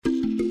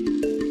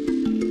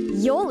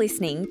You're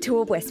listening to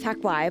a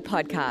Westpac Wire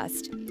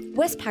podcast.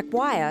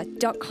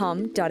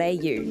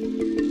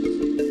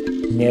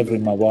 westpacwire.com.au. Never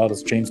in my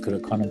wildest dreams could I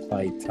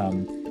contemplate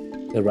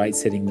the rate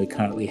setting we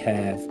currently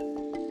have,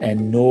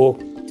 and nor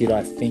did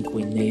I think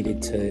we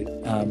needed to,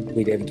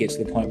 we'd ever get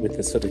to the point with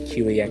the sort of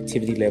QE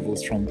activity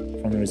levels from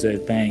the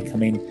Reserve Bank. I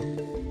mean,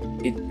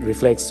 it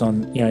reflects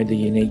on, the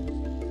unique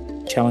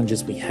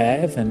challenges we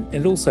have, and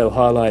it also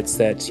highlights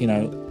that,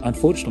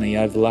 unfortunately,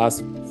 over the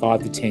last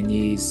 5 to 10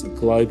 years,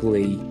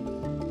 globally,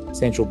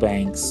 central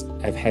banks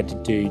have had to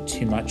do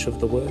too much of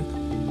the work.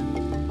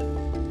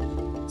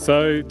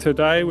 So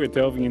today we're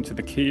delving into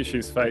the key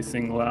issues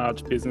facing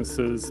large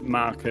businesses,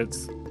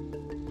 markets,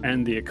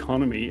 and the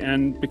economy.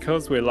 And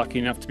because we're lucky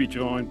enough to be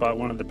joined by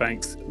one of the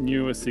bank's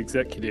newest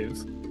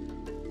executives,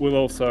 we'll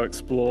also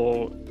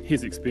explore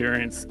his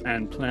experience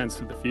and plans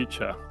for the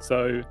future.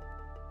 So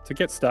to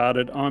get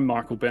started, I'm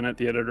Michael Bennett,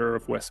 the editor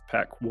of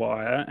Westpac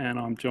Wire, and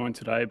I'm joined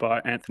today by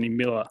Anthony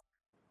Miller,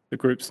 the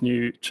group's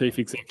new Chief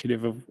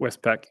Executive of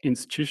Westpac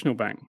Institutional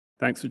Bank.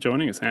 Thanks for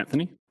joining us,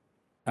 Anthony.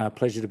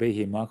 Pleasure to be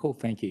here, Michael.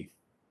 Thank you.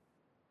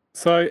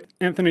 So,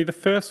 Anthony, the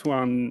first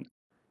one,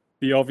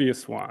 the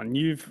obvious one,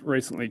 you've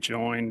recently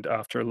joined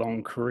after a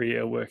long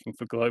career working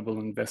for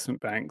global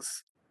investment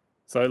banks.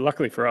 So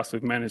luckily for us,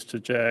 we've managed to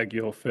jag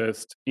your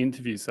first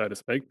interview, so to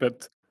speak.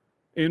 But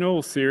in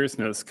all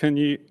seriousness, can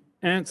you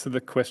answer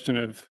the question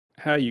of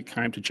how you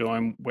came to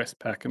join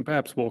Westpac and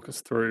perhaps walk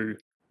us through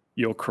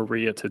your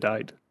career to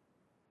date?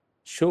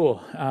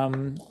 Sure.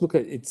 Look,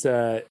 it's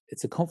a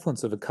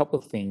confluence of a couple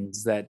of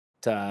things that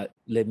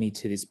led me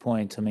to this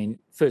point. I mean,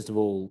 first of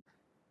all,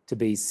 to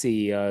be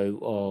CEO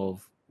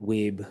of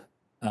WIB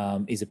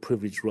is a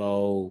privileged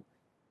role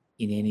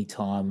in any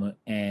time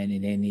and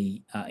in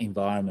any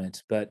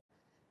environment. But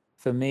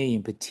for me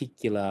in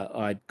particular,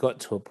 I got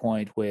to a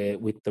point where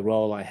with the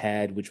role I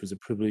had, which was a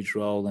privileged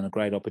role and a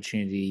great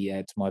opportunity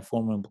at my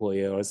former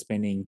employer, I was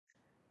spending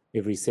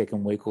every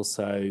second week or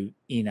so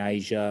in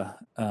Asia,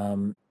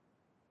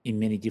 in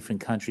many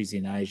different countries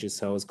in Asia.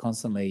 So I was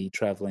constantly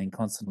traveling,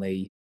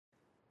 constantly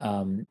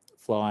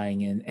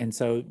flying. And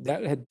so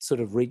that had sort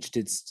of reached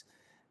its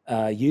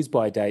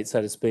use-by date,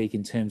 so to speak,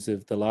 in terms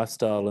of the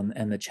lifestyle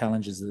and the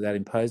challenges that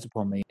imposed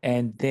upon me.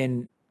 And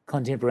then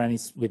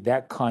contemporaneous with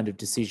that kind of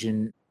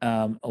decision,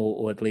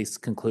 or at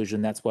least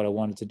conclusion, that's what I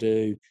wanted to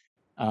do,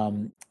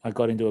 I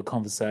got into a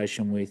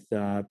conversation with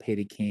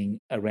Peter King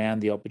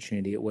around the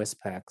opportunity at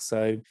Westpac.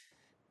 So,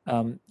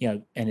 and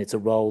it's a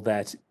role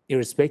that,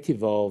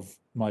 irrespective of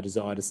my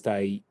desire to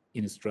stay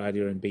in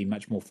Australia and be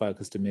much more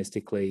focused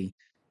domestically,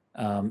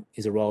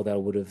 is a role that I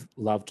would have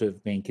loved to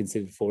have been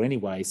considered for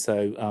anyway.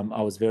 So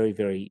I was very,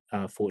 very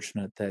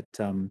fortunate that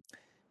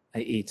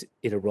it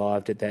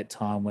arrived at that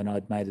time when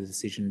I'd made a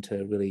decision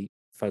to really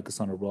focus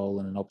on a role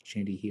and an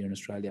opportunity here in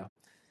Australia.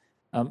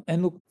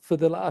 And look, for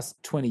the last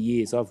 20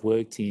 years, I've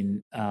worked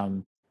in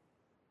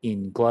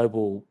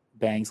global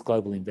banks,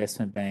 global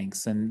investment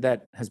banks, and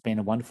that has been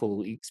a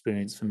wonderful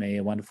experience for me,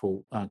 a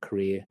wonderful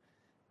career.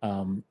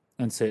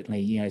 And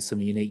certainly, some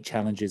unique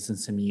challenges and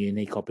some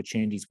unique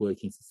opportunities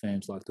working for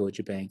firms like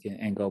Deutsche Bank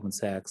and Goldman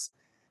Sachs.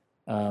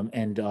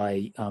 And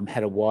I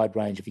had a wide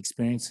range of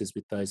experiences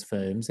with those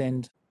firms.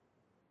 And,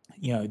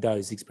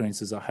 those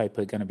experiences I hope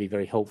are going to be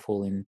very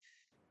helpful in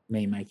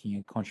me making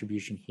a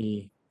contribution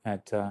here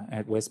at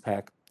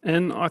Westpac.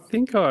 And I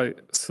think I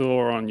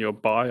saw on your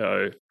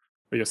bio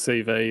or your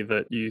CV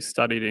that you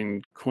studied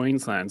in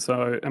Queensland.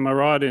 So am I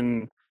right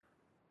in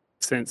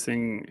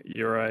sensing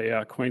you're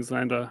a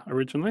Queenslander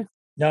originally?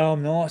 No,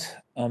 I'm not.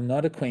 I'm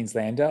not a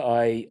Queenslander.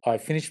 I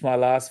finished my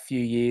last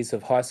few years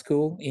of high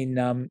school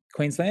in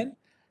Queensland,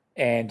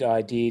 and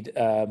I did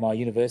my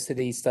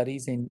university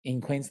studies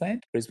in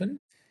Queensland, Brisbane.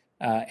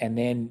 And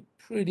then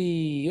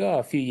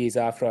a few years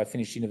after I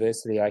finished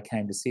university, I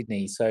came to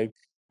Sydney. So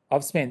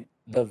I've spent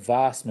the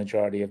vast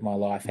majority of my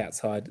life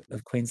outside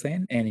of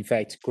Queensland, and in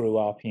fact grew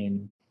up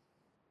in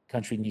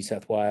country New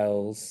South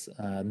Wales,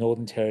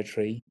 Northern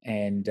Territory,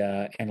 and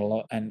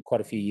quite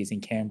a few years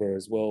in Canberra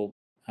as well,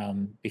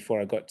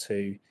 before I got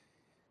to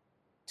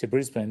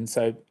Brisbane.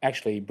 So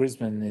actually,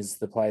 Brisbane is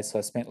the place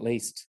I spent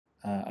least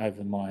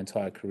over my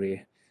entire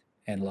career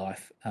and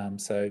life.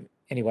 So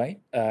anyway,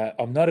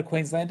 I'm not a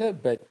Queenslander,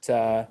 but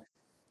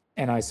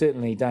and I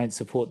certainly don't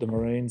support the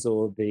Maroons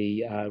or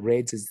the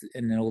Reds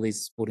and all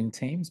these sporting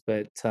teams,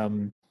 but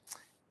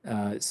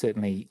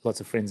certainly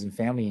lots of friends and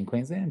family in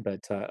Queensland,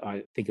 but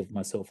I think of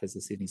myself as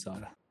a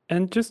Sydney-sider.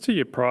 And just to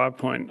your prior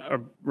point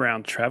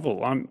around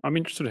travel, I'm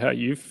interested how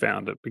you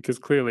found it, because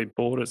clearly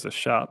borders are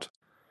shut.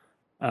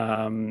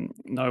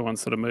 No one's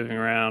sort of moving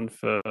around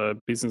for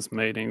business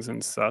meetings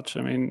and such.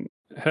 I mean,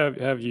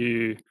 have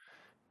you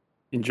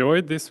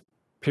enjoyed this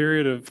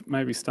period of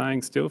maybe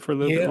staying still for a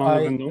little bit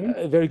longer than normal?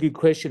 A very good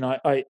question.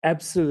 I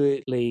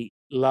absolutely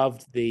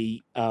loved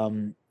the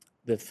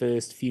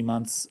first few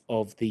months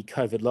of the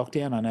COVID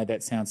lockdown. I know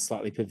that sounds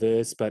slightly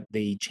perverse, but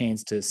the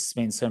chance to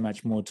spend so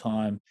much more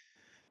time,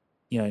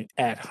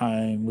 at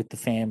home with the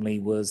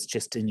family was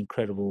just an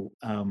incredible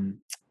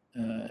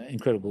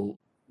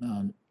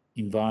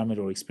environment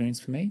or experience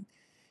for me.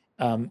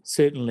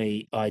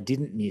 Certainly, I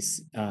didn't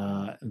miss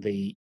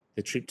the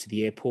trip to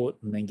the airport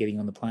and then getting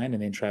on the plane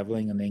and then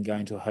traveling and then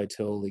going to a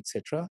hotel,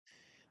 etc.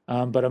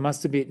 But I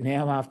must admit,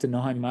 now after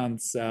 9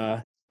 months,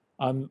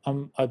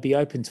 I'd be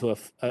open to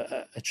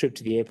a trip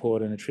to the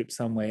airport and a trip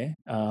somewhere.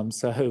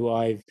 So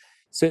I've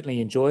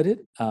certainly enjoyed it,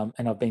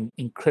 and I've been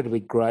incredibly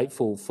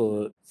grateful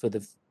for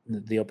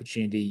the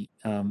opportunity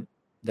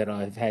that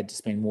I've had to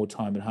spend more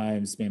time at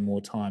home, spend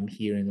more time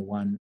here in the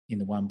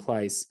one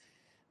place.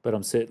 But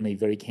I'm certainly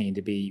very keen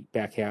to be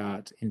back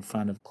out in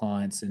front of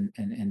clients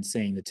and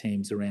seeing the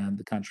teams around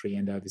the country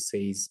and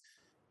overseas.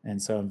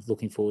 And so I'm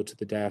looking forward to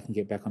the day I can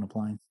get back on a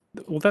plane.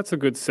 Well, that's a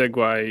good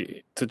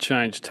segue to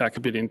change tack a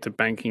bit into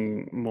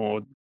banking more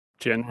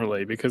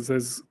generally, because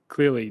there's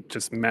clearly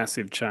just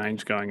massive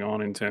change going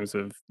on in terms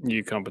of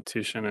new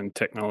competition and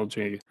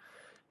technology,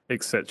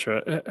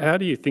 etc. How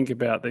do you think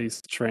about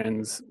these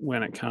trends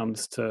when it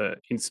comes to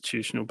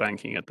institutional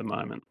banking at the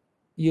moment?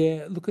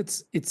 Yeah, look,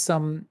 it's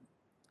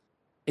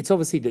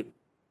obviously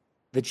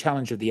the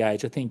challenge of the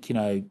age. I think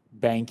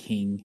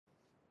banking,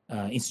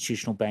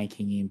 institutional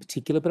banking in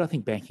particular, but I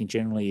think banking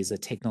generally is a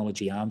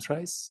technology arms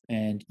race,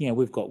 and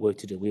we've got work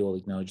to do. We all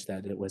acknowledge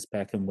that at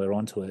Westpac, and we're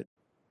onto it.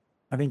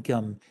 I think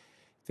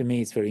for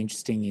me, it's very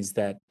interesting is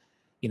that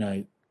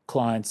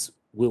clients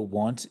will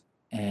want,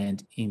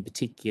 and in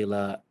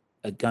particular,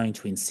 are going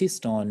to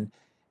insist on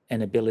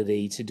an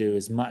ability to do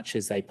as much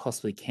as they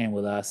possibly can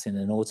with us in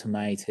an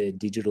automated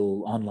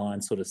digital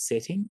online sort of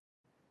setting.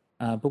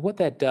 But what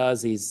that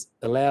does is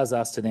allows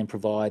us to then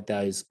provide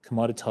those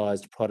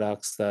commoditized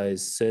products,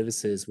 those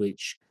services,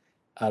 which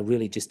are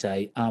really just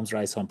a arms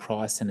race on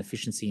price and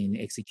efficiency in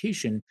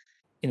execution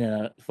in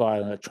a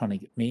via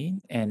electronic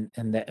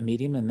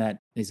medium, and that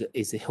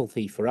is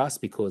healthy for us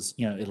because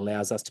it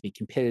allows us to be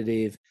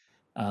competitive,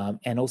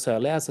 and also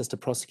allows us to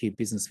prosecute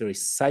business very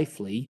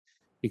safely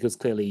because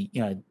clearly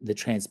the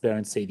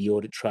transparency, the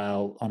audit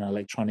trail on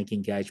electronic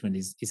engagement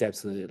is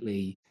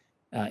absolutely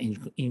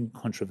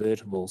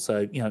incontrovertible.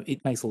 So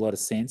it makes a lot of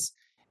sense,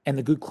 and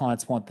the good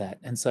clients want that,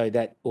 and so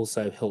that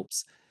also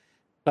helps.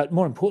 But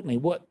more importantly,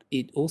 what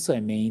it also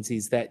means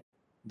is that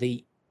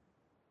the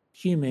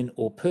human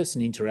or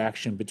person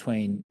interaction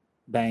between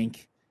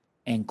bank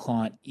and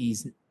client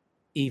is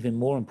even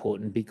more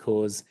important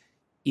because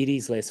it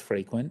is less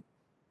frequent.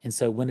 And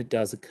so when it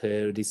does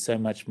occur, it is so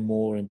much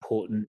more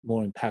important,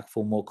 more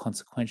impactful, more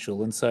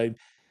consequential. And so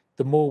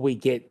the more we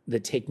get the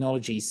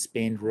technology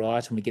spend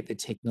right and we get the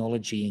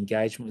technology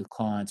engagement with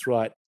clients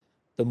right,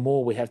 the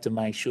more we have to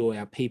make sure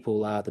our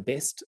people are the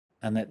best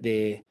and that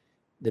they're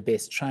the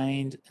best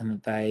trained and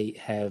that they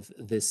have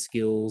the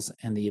skills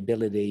and the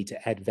ability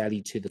to add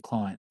value to the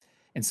client.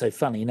 And so,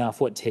 funnily enough,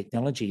 what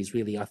technology is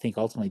really, I think,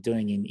 ultimately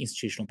doing in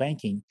institutional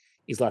banking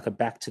is like a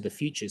back to the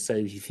future. So,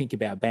 if you think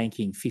about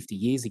banking 50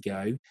 years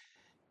ago,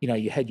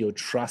 you had your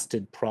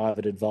trusted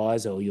private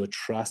advisor or your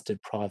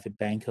trusted private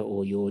banker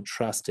or your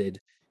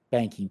trusted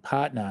banking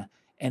partner,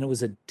 and it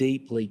was a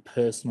deeply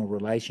personal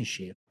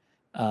relationship.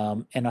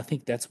 And I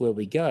think that's where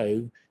we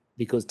go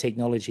because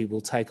technology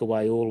will take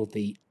away all of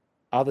the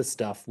other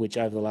stuff, which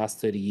over the last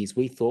 30 years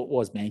we thought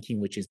was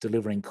banking, which is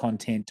delivering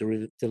content,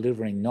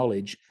 delivering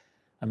knowledge.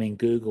 I mean,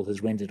 Google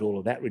has rendered all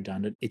of that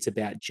redundant. It's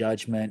about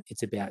judgment,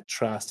 it's about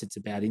trust, it's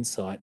about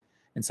insight.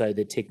 And so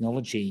the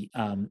technology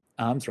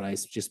arms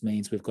race just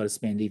means we've got to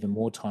spend even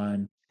more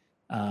time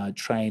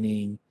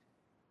training,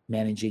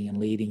 managing, and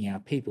leading our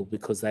people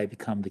because they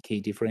become the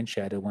key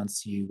differentiator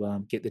once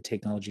you get the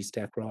technology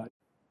stack right.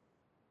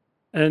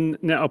 And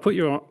now I'll put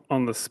you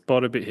on the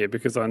spot a bit here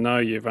because I know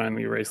you've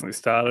only recently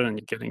started and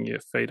you're getting your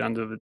feet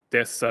under the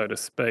desk, so to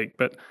speak.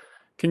 But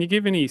can you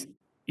give any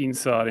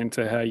insight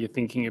into how you're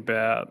thinking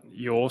about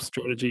your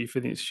strategy for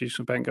the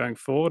institutional bank going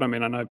forward? I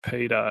mean, I know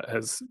Peter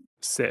has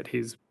set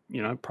his,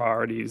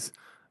 priorities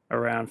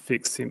around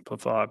fix,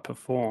 simplify,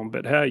 perform,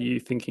 but how are you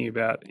thinking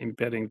about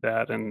embedding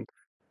that and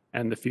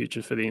the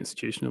future for the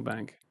institutional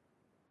bank?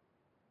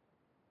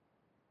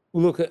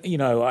 Look,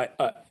 I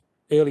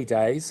early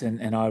days,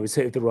 and I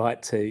reserve the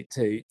right to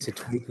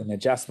tweak and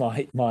adjust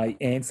my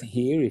answer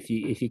here if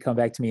you come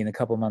back to me in a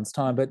couple of months'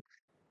 time. But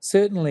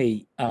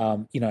certainly,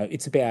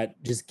 it's about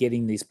just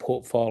getting this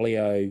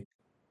portfolio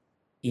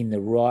in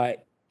the right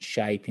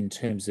shape in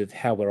terms of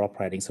how we're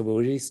operating. So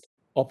we're just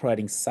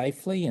operating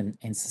safely and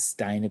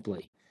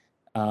sustainably.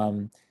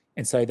 And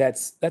so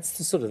that's the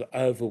sort of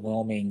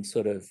overwhelming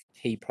sort of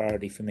key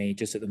priority for me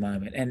just at the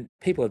moment. And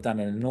people have done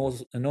an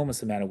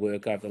enormous amount of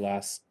work over the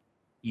last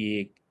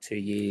year, 2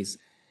 years,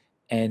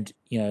 and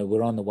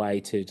we're on the way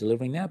to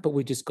delivering that. But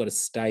we just got to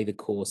stay the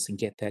course and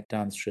get that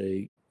done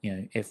through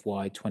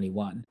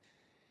FY21.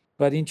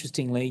 But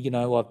interestingly,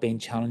 I've been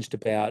challenged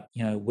about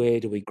where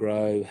do we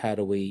grow, how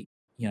do we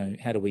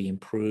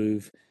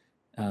improve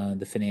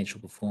the financial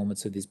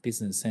performance of this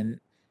business, and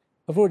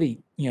I've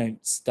already,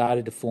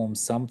 started to form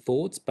some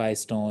thoughts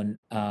based on,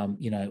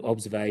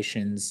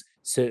 observations,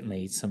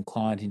 certainly some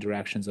client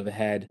interactions I've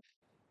had,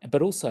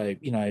 but also,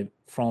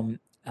 from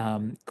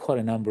quite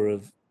a number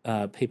of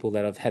people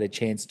that I've had a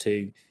chance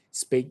to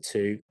speak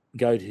to,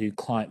 go to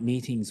client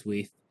meetings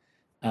with,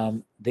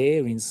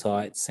 their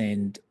insights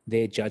and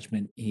their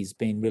judgment has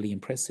been really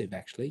impressive,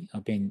 actually.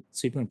 I've been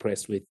super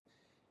impressed with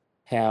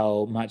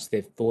how much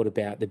they've thought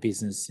about the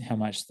business, how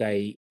much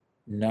they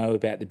know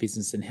about the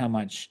business, and how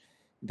much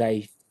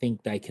they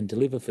think they can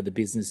deliver for the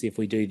business if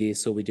we do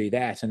this or we do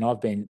that. And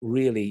I've been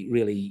really,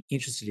 really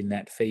interested in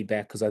that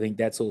feedback, because I think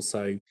that's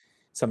also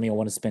something I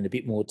want to spend a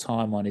bit more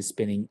time on, is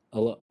spending a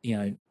lot,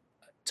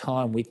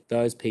 time with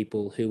those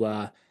people who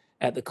are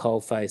at the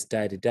coalface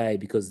day to day,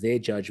 because their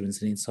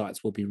judgments and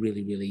insights will be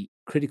really, really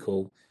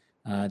critical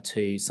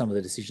to some of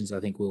the decisions I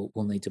think we'll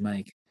need to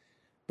make.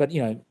 But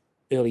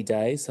early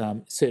days,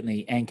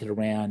 certainly anchored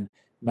around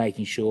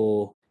making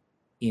sure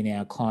in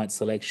our client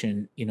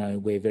selection,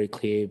 we're very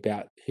clear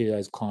about who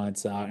those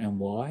clients are and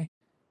why,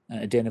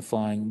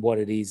 identifying what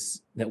it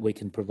is that we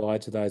can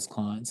provide to those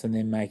clients, and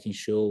then making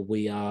sure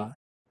we are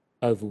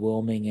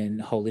overwhelming and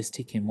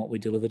holistic in what we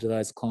deliver to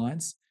those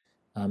clients,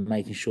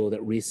 making sure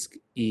that risk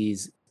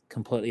is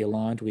completely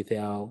aligned with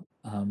our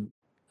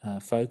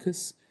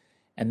focus,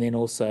 and then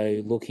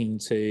also looking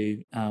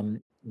to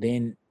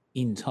then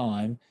in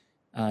time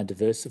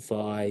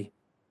diversify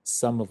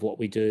some of what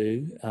we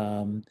do,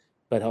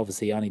 but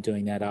obviously only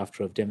doing that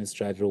after I've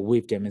demonstrated, or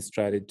we've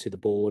demonstrated to the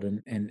board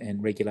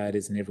and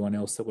regulators and everyone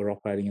else, that we're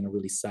operating in a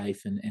really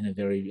safe and a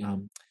very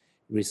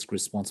risk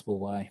responsible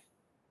way.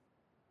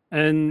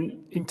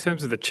 And in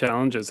terms of the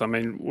challenges, I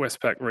mean,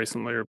 Westpac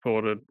recently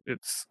reported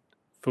its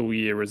full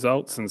year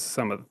results, and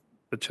some of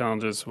the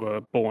challenges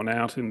were borne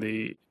out in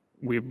the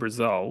WIB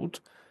result.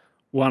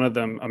 One of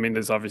them, I mean,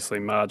 there's obviously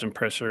margin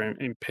pressure and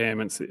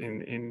impairments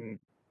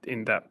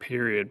in that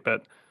period,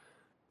 but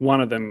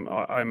one of them,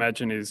 I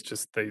imagine, is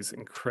just these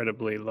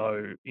incredibly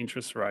low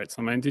interest rates.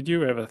 I mean, did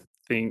you ever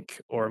think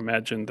or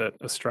imagine that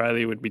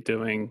Australia would be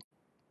doing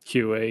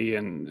QE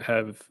and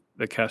have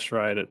the cash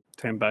rate at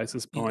 10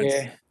 basis points?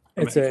 Yeah,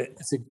 I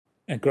it's mean,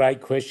 a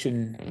great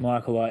question,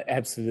 Michael.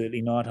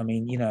 Absolutely not. I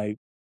mean,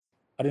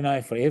 I don't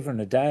know, forever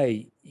and a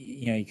day,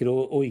 you could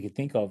all you could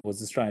think of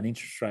was Australian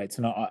interest rates,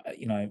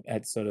 and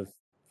at sort of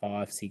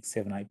 5, 6,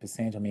 7,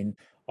 8%. I mean,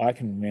 I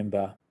can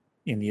remember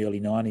in the early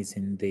 '90s,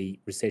 in the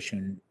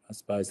recession, I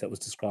suppose that was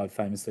described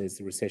famously as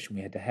the recession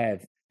we had to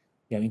have.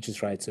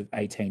 Interest rates of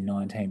 18,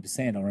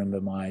 19%. I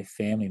remember my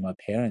family, my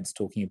parents,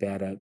 talking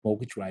about a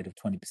mortgage rate of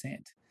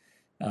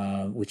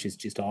 20%, which is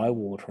just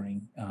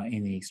eye-watering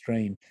in the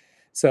extreme.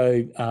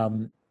 So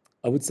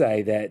I would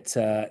say that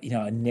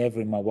I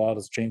never in my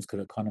wildest dreams could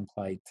have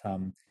contemplated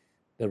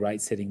the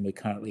rate setting we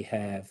currently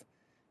have,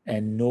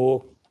 and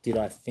nor did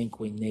I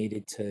think we'd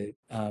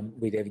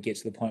ever get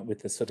to the point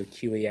with the sort of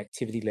QE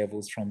activity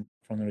levels from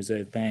the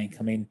Reserve Bank.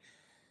 I mean,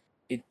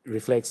 it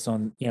reflects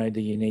on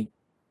the unique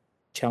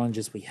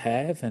challenges we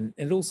have, and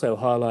it also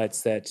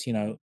highlights that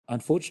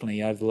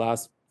unfortunately over the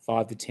last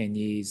 5 to 10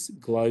 years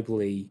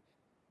globally,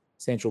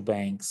 central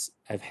banks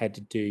have had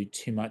to do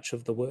too much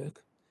of the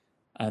work,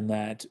 and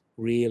that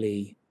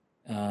really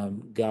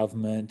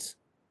government,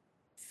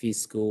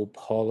 fiscal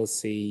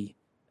policy,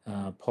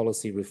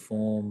 policy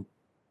reform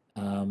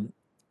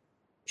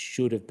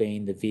should have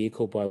been the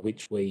vehicle by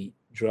which we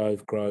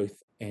drove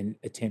growth and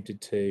attempted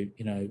to,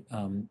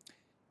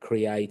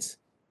 create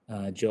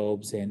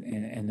jobs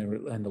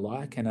and the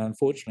like. And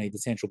unfortunately, the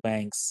central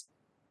banks,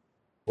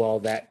 while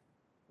that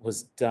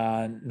was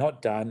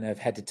not done, have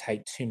had to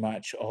take too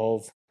much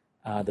of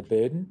the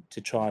burden to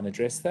try and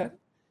address that,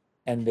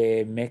 and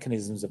their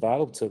mechanisms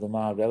available to them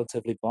are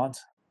relatively blunt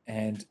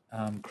and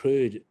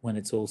crude when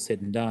it's all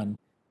said and done,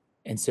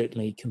 and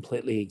certainly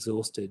completely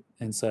exhausted.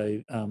 And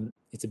so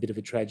it's a bit of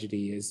a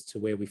tragedy as to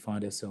where we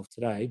find ourselves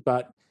today.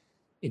 But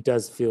it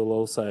does feel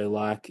also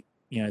like,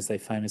 as they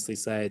famously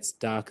say, it's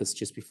darkest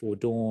just before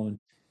dawn.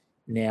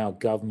 Now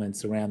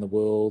governments around the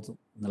world,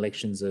 and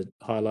elections are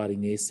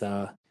highlighting this,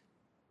 are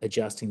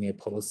adjusting their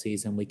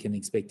policies, and we can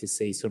expect to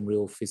see some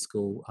real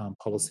fiscal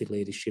policy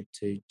leadership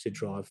to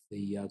drive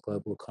the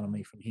global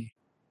economy from here.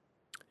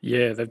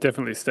 yeah, they've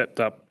definitely stepped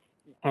up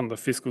on the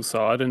fiscal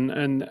side,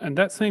 and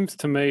that seems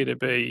to me to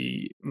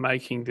be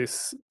making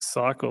this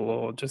cycle,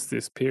 or just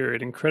this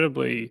period,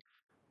 incredibly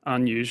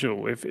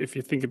unusual. If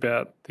you think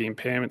about the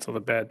impairments or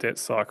the bad debt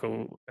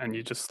cycle, and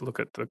you just look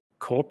at the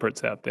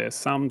corporates out there,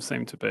 some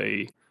seem to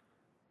be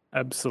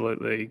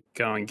absolutely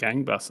going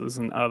gangbusters,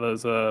 and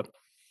others are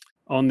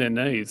on their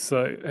knees.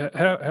 So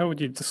how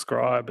would you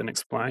describe and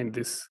explain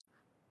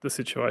the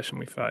situation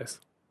we face?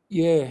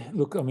 Yeah,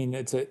 look, I mean,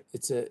 it's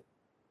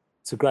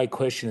a great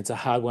question. It's a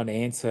hard one to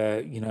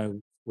answer,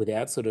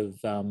 without sort of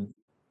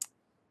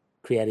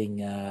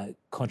creating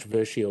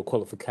controversy or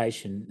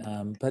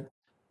qualification. But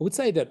I would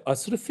say that I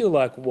sort of feel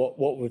like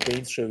what we've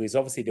been through is,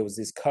 obviously there was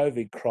this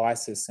COVID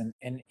crisis,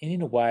 and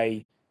in a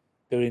way,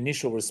 the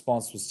initial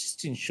response was just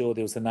to ensure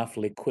there was enough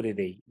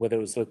liquidity, whether it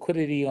was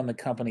liquidity on the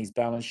company's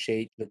balance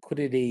sheet,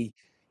 liquidity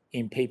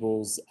in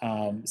people's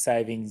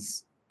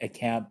savings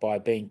account by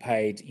being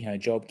paid,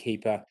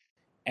 JobKeeper,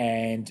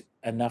 and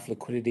enough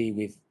liquidity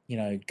with,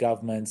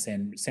 governments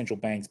and central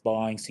banks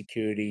buying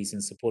securities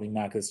and supporting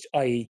markets,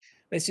 i.e.,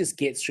 let's just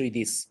get through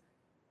this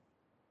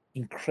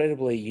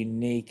incredibly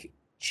unique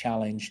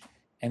challenge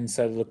And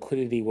so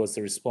liquidity was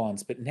the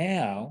response. But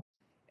now,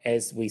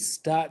 as we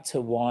start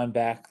to wind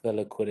back the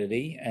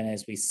liquidity and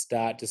as we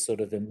start to sort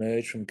of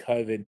emerge from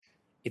COVID,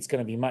 it's going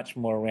to be much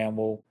more around,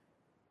 well,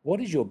 what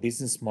is your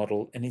business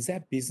model? And is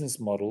that business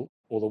model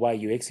or the way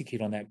you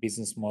execute on that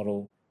business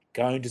model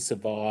going to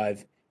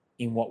survive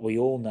in what we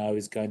all know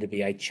is going to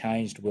be a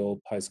changed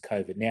world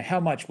post-COVID? Now, how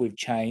much we've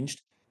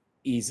changed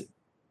is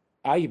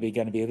arguably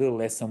going to be a little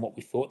less than what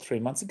we thought 3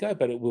 months ago,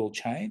 but it will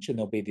change and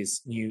there'll be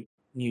this new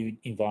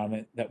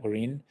environment that we're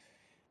in.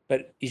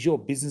 But is your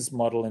business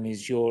model and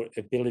is your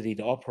ability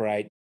to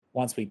operate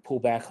once we pull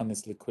back on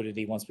this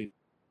liquidity, once we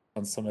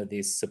on some of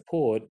this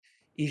support,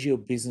 is your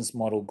business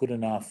model good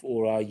enough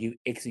or are you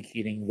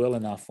executing well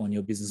enough on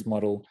your business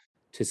model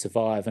to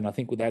survive? And I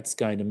think that's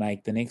going to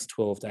make the next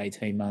 12 to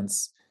 18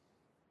 months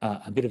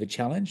a bit of a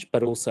challenge,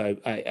 but also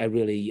a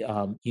really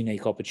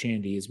unique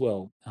opportunity as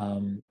well.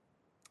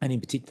 And in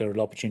particular, an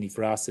opportunity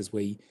for us as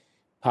we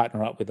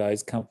partner up with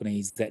those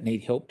companies that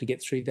need help to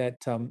get through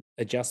that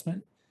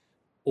adjustment,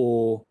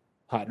 or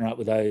partner up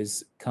with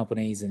those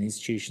companies and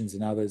institutions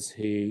and others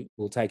who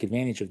will take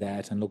advantage of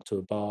that and look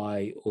to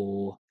buy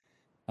or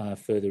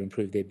further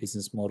improve their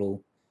business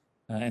model.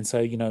 And so,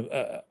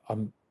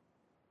 I'm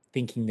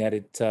thinking that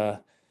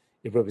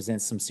it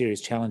represents some serious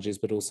challenges,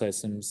 but also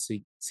some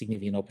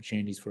significant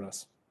opportunities for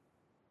us.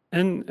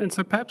 And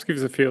so perhaps give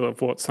us a feel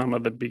of what some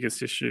of the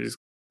biggest issues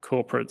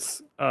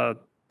corporates are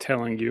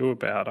telling you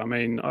about. I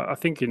mean, I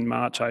think in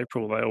March,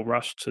 April, they all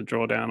rushed to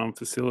draw down on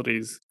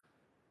facilities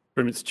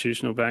from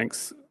institutional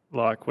banks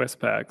like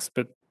Westpac's,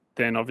 but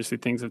then obviously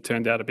things have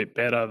turned out a bit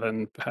better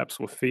than perhaps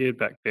were feared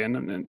back then.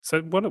 And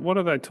so what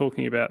are they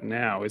talking about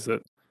now? Is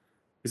it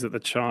the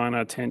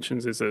China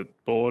tensions? Is it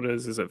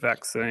borders? Is it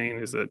vaccine?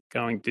 Is it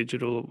going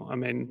digital? I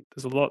mean,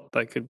 there's a lot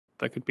they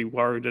could be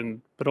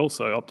worried but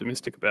also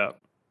optimistic about.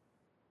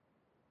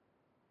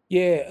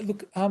 Yeah,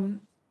 look,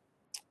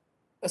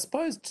 I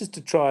suppose just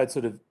to try and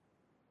sort of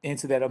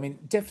answer that, I mean,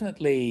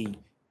 definitely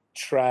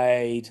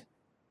trade,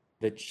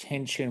 the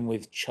tension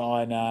with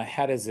China,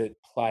 how does it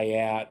play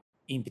out?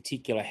 In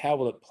particular, how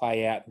will it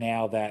play out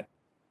now that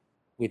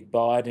with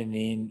Biden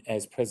in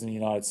as president of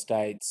the United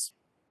States,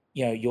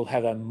 you'll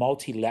have a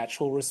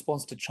multilateral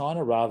response to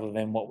China rather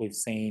than what we've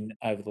seen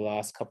over the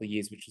last couple of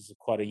years, which is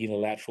quite a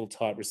unilateral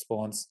type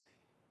response,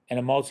 and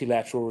a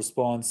multilateral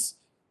response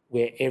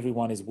where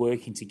everyone is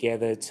working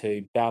together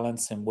to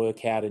balance and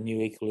work out a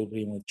new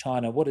equilibrium with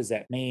China. What does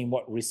that mean?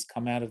 What risks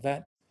come out of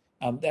that?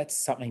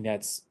 That's something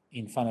that's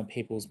in front of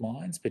people's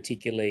minds,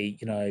 particularly,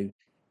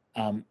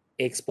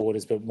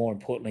 exporters, but more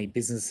importantly,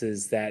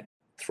 businesses that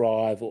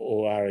thrive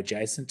or are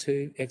adjacent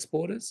to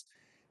exporters.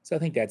 So I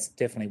think that's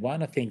definitely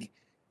one. I think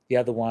the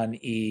other one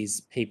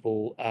is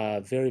people are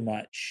very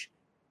much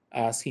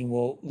asking,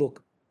 well,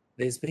 look,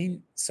 there's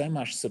been so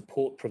much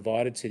support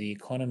provided to the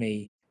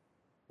economy.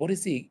 What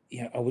is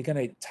are we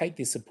going to take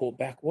this support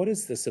back? What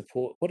is the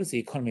support? What does the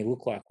economy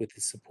look like with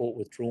the support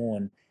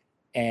withdrawn?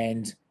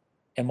 And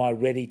am I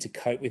ready to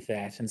cope with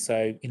that? And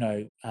so,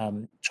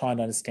 trying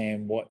to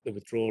understand what the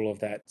withdrawal of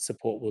that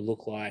support will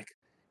look like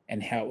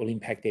and how it will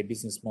impact their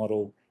business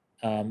model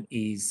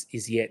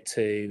is yet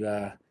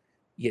to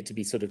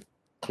be sort of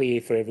clear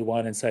for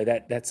everyone. And so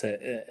that's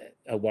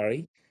a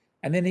worry.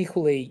 And then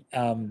equally,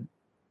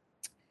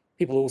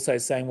 people are also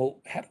saying,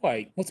 well,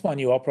 what's my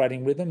new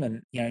operating rhythm?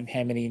 And,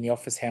 how many in the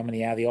office, how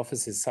many out of the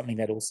office is something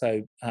that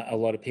also a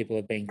lot of people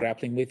have been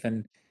grappling with,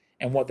 and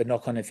what the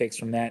knock-on effects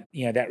from that,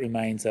 that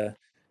remains a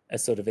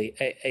sort of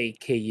a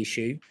key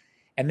issue.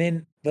 And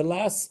then the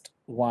last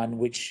one,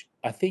 which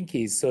I think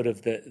is sort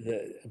of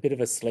a bit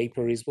of a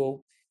sleeper, is,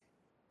 well,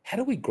 how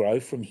do we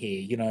grow from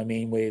here? I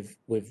mean, we've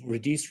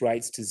reduced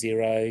rates to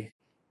zero.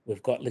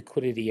 We've got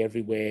liquidity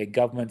everywhere.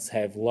 Governments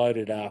have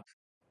loaded up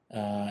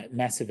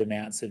massive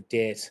amounts of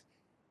debt.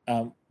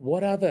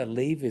 What other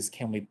levers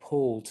can we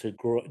pull to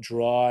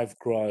drive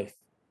growth?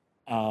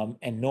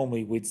 And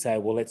normally we'd say,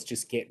 well, let's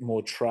just get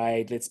more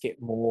trade, let's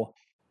get more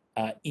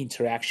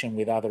interaction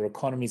with other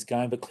economies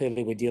going. But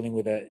clearly we're dealing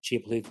with a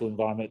geopolitical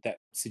environment that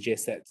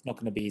suggests that it's not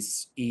going to be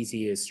as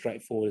easy, as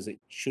straightforward as it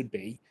should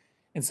be.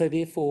 And so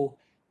therefore,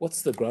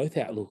 what's the growth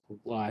outlook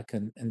like?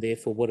 And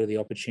therefore, what are the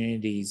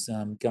opportunities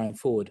going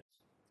forward?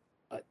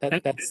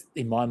 That's,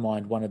 in my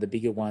mind, one of the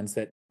bigger ones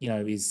that,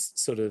 is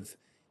sort of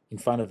in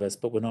front of us,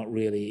 but we're not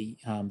really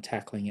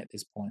tackling at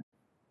this point.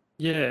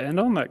 Yeah, and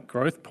on that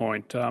growth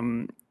point,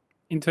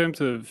 in terms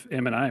of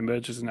M&A,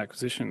 mergers and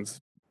acquisitions,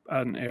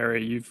 an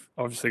area you've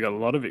obviously got a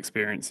lot of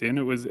experience in.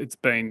 It's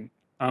been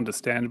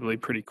understandably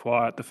pretty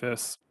quiet the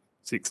first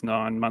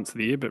 6-9 months of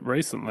the year, but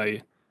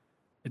recently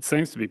it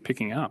seems to be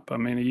picking up. I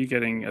mean, are you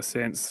getting a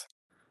sense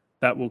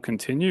that will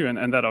continue?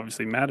 And that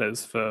obviously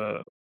matters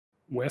for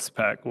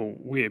Westpac or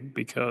WIB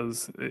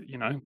because,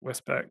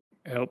 Westpac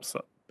helps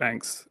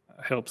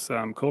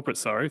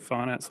corporates,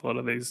 finance a lot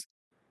of these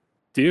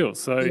deals.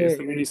 So is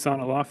there any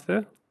sign of life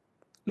there?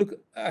 Look,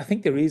 I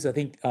think there is. I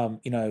think,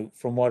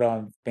 from what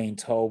I'm being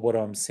told, what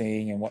I'm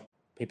seeing and what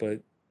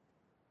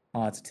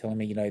clients are telling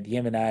me, the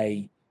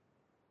M&A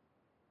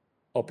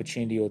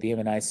opportunity or the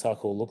M&A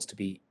cycle looks to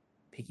be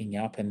picking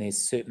up, and there's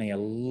certainly a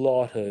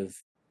lot of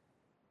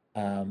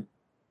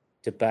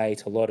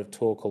debate, a lot of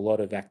talk, a lot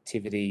of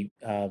activity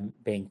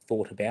being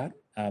thought about,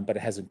 but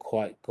it hasn't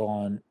quite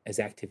gone as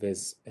active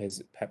as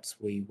perhaps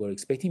we were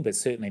expecting. But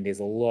certainly there's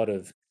a lot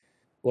of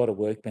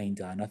work being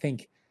done. I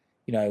think,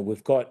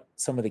 we've got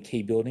some of the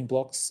key building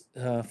blocks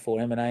for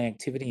M&A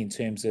activity in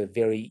terms of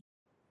very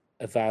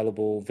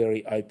available,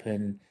 very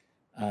open,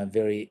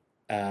 very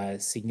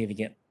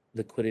significant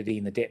liquidity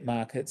in the debt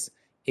markets.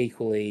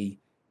 Equally,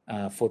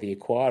 for the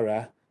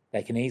acquirer,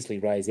 they can easily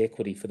raise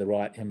equity for the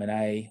right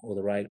M&A or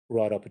the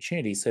right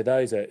opportunity. So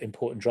those are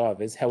important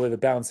drivers. However,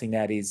 balancing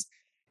that is,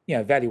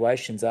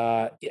 valuations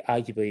are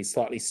arguably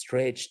slightly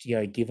stretched,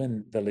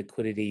 given the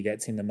liquidity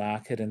that's in the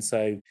market. And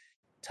so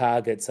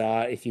targets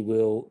are, if you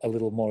will, a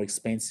little more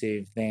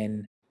expensive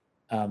than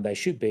they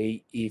should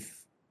be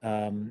if,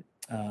 for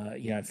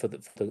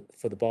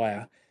the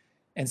buyer.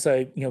 And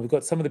so, we've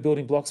got some of the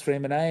building blocks for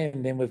M&A,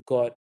 and then we've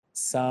got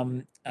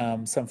some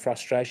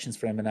frustrations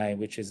for M&A,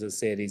 which, as I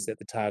said, is that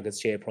the target's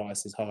share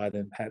price is higher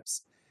than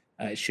perhaps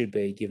it should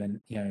be,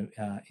 given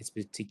its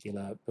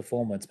particular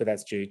performance. But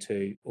that's due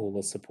to all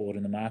the support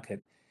in the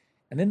market.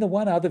 And then the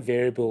one other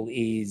variable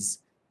is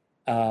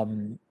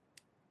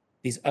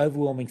this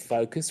overwhelming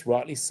focus,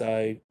 rightly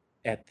so,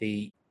 at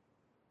the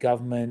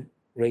government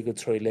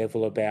regulatory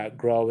level about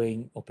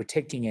growing or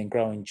protecting and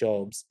growing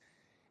jobs.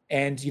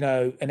 And,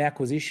 an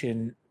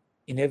acquisition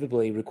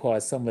inevitably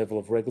requires some level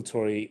of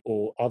regulatory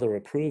or other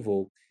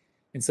approval.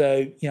 And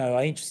so,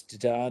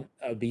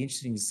 I'd be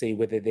interested to see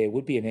whether there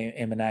would be an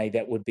M&A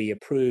that would be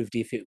approved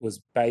if it was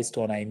based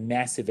on a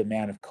massive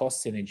amount of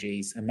cost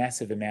synergies, a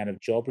massive amount of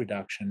job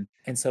reduction.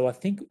 And so I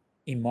think,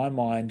 in my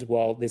mind,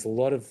 while there's a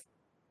lot of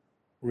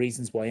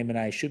reasons why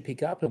M&A should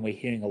pick up, and we're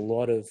hearing a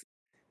lot of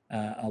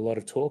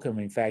talk, and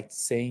we're in fact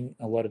seeing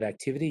a lot of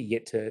activity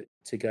yet to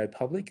go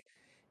public,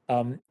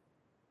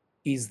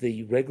 is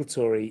the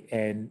regulatory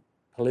and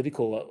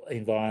political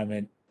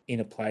environment in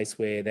a place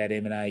where that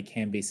M&A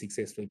can be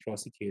successfully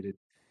prosecuted.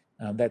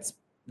 That's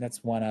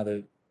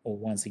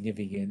one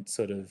significant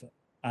sort of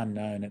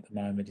unknown at the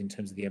moment in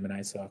terms of the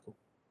M&A cycle.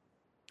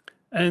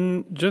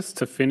 And just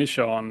to finish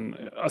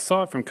on,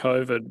 aside from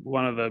COVID,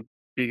 one of the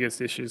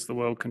biggest issues the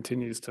world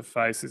continues to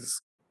face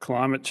is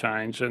climate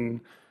change,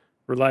 and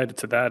related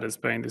to that has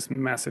been this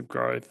massive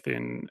growth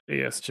in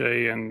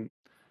ESG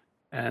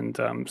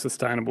and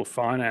sustainable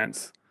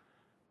finance.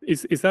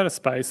 Is that a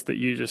space that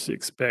you just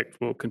expect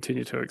will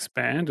continue to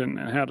expand, and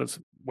how does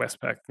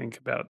Westpac think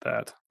about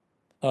that?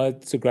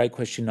 It's a great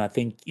question. I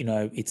think,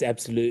 it's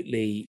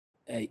absolutely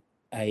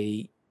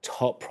a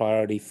top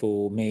priority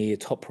for me, a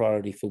top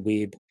priority for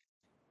WIB.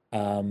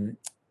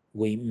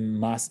 We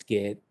must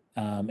get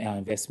our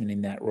investment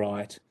in that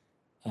right,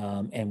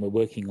 and we're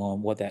working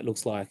on what that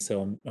looks like.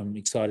 So I'm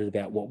excited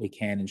about what we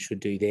can and should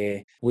do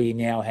there. We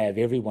now have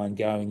everyone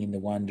going in the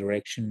one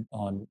direction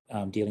on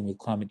dealing with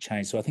climate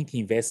change. So I think the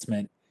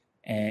investment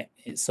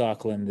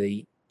cycle and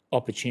the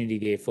opportunity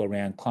therefore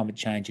around climate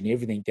change and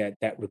everything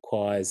that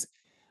requires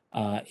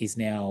is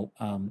now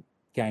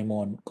game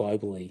on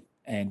globally,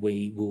 and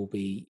we will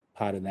be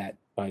part of that,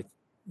 both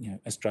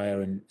Australia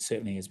and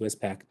certainly as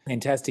Westpac.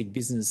 Fantastic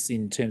business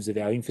in terms of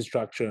our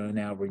infrastructure and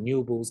our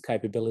renewables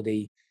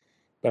capability,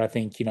 but I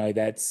think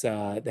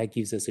that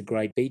gives us a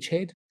great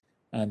beachhead.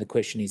 And the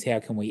question is, how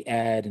can we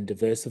add and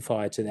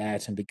diversify to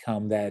that and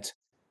become that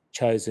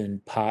chosen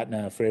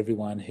partner for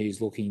everyone who's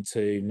looking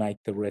to make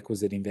the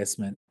requisite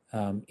investment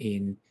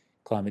in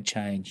climate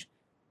change,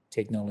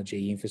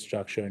 technology,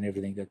 infrastructure, and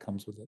everything that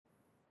comes with it.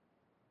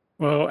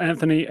 Well,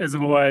 Anthony, as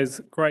always,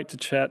 great to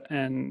chat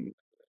and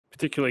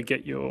particularly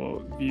get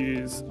your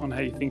views on how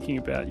you're thinking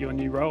about your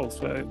new role.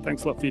 So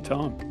thanks a lot for your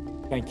time.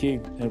 Thank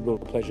you. A real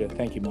pleasure.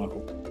 Thank you,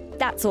 Michael.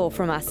 That's all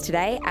from us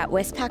today at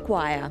Westpac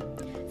Wire.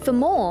 For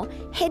more,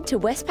 head to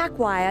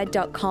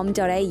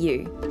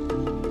westpacwire.com.au.